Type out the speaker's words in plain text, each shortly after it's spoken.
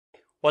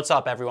What's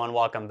up everyone,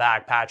 welcome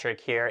back. Patrick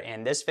here.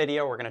 In this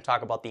video we're going to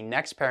talk about the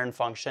next parent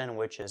function,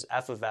 which is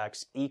f of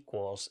x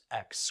equals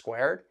x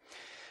squared.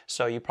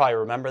 So you probably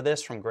remember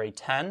this from grade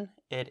 10.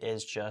 It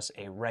is just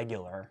a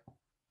regular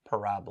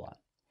parabola.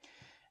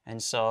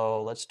 And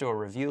so let's do a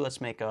review. Let's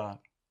make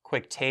a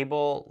quick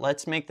table.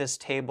 Let's make this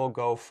table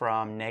go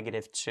from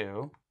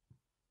 -2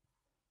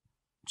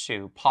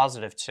 to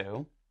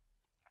 +2.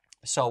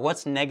 So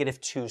what's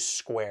 -2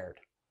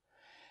 squared?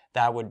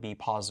 That would be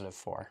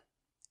 +4.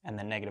 And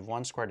then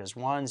 -1 squared is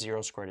 1,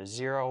 0 squared is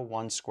 0,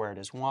 1 squared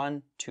is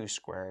 1, 2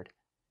 squared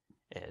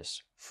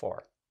is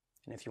 4.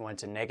 And if you went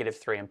to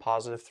 -3 and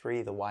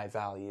 +3, the y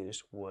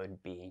values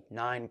would be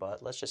 9,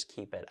 but let's just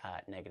keep it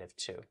at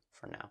 -2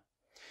 for now.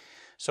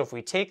 So if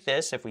we take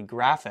this, if we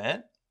graph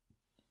it,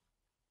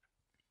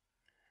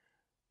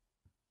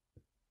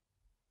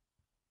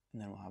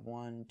 and then we'll have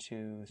 1,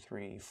 2,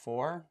 3,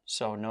 4.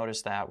 So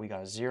notice that we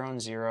got 0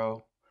 and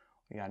 0.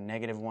 We got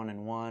 -1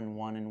 and 1,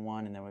 1 and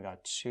 1, and then we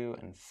got 2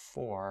 and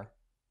 4,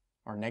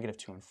 or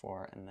 -2 and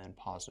 4, and then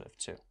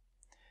 +2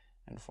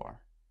 and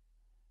 4.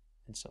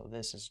 And so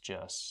this is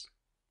just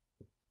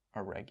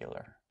a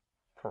regular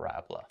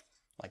parabola,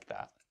 like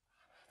that.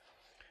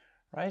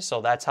 Right?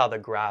 So that's how the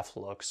graph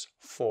looks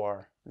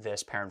for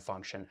this parent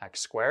function, x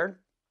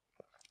squared.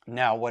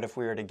 Now, what if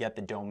we were to get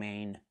the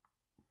domain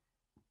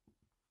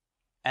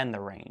and the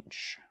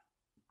range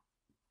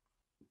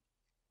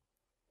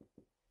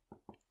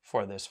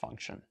for this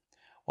function?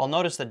 Well,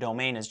 notice the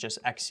domain is just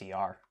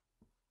XCR,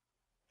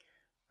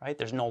 right?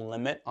 There's no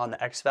limit on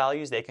the x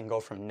values. They can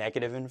go from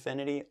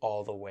 -infinity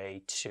all the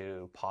way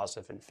to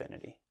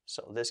 +infinity.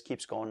 So this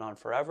keeps going on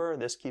forever.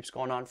 This keeps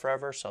going on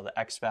forever. So the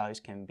x values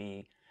can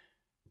be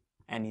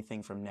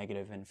anything from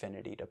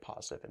 -infinity to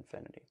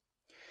 +infinity.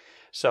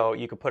 So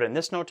you could put it in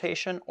this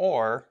notation,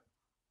 or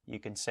you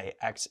can say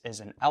x is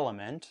an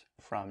element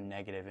from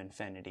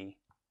 -infinity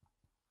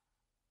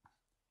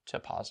to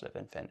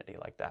 +infinity,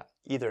 like that.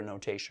 Either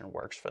notation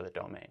works for the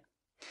domain.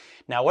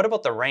 Now, what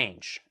about the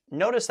range?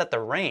 Notice that the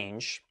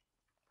range,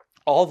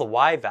 all the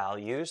y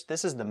values,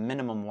 this is the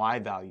minimum y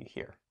value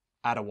here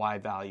at a y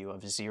value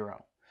of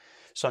 0.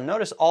 So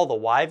notice all the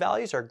y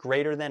values are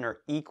greater than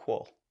or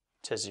equal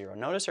to 0.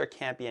 Notice there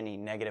can't be any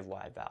negative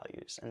y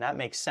values. And that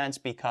makes sense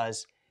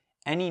because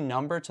any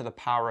number to the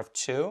power of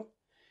 2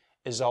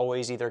 is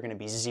always either going to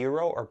be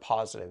 0 or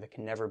positive. It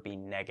can never be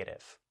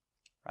negative.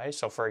 Right?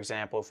 So for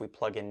example, if we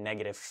plug in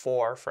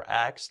 -4 for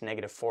x,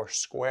 -4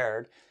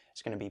 squared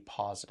is going to be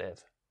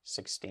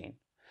 +16.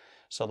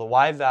 So the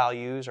y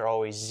values are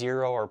always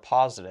 0 or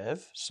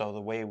positive. So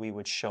the way we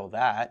would show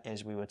that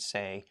is we would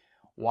say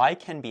y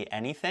can be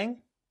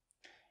anything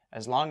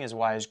as long as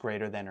y is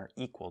greater than or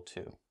equal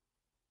to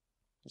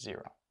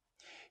 0.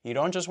 You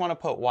don't just want to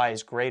put y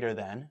is greater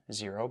than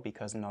 0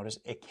 because notice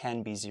it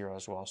can be 0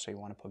 as well. So you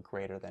want to put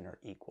greater than or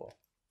equal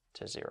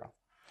to 0.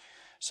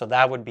 So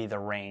that would be the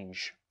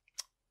range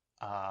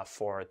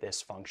for this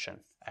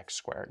function, x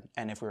squared.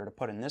 And if we were to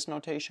put in this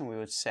notation, we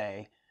would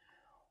say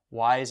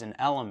y is an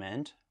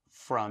element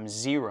from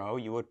 0.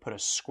 You would put a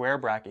square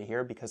bracket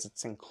here because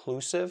it's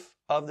inclusive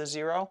of the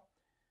 0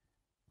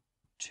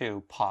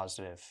 to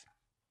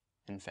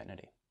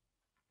 +infinity.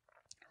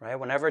 Right?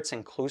 Whenever it's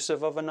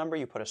inclusive of a number,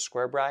 you put a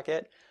square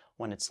bracket.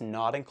 When it's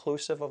not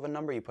inclusive of a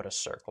number, you put a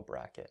circle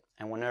bracket.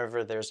 And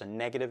whenever there's a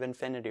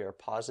 -infinity or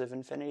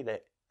 +infinity,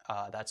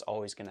 that's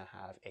always going to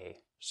have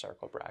a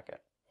circle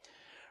bracket.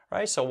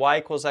 Right, so y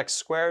equals x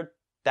squared,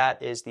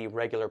 that is the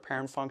regular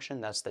parent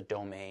function, that's the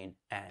domain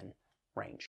and range.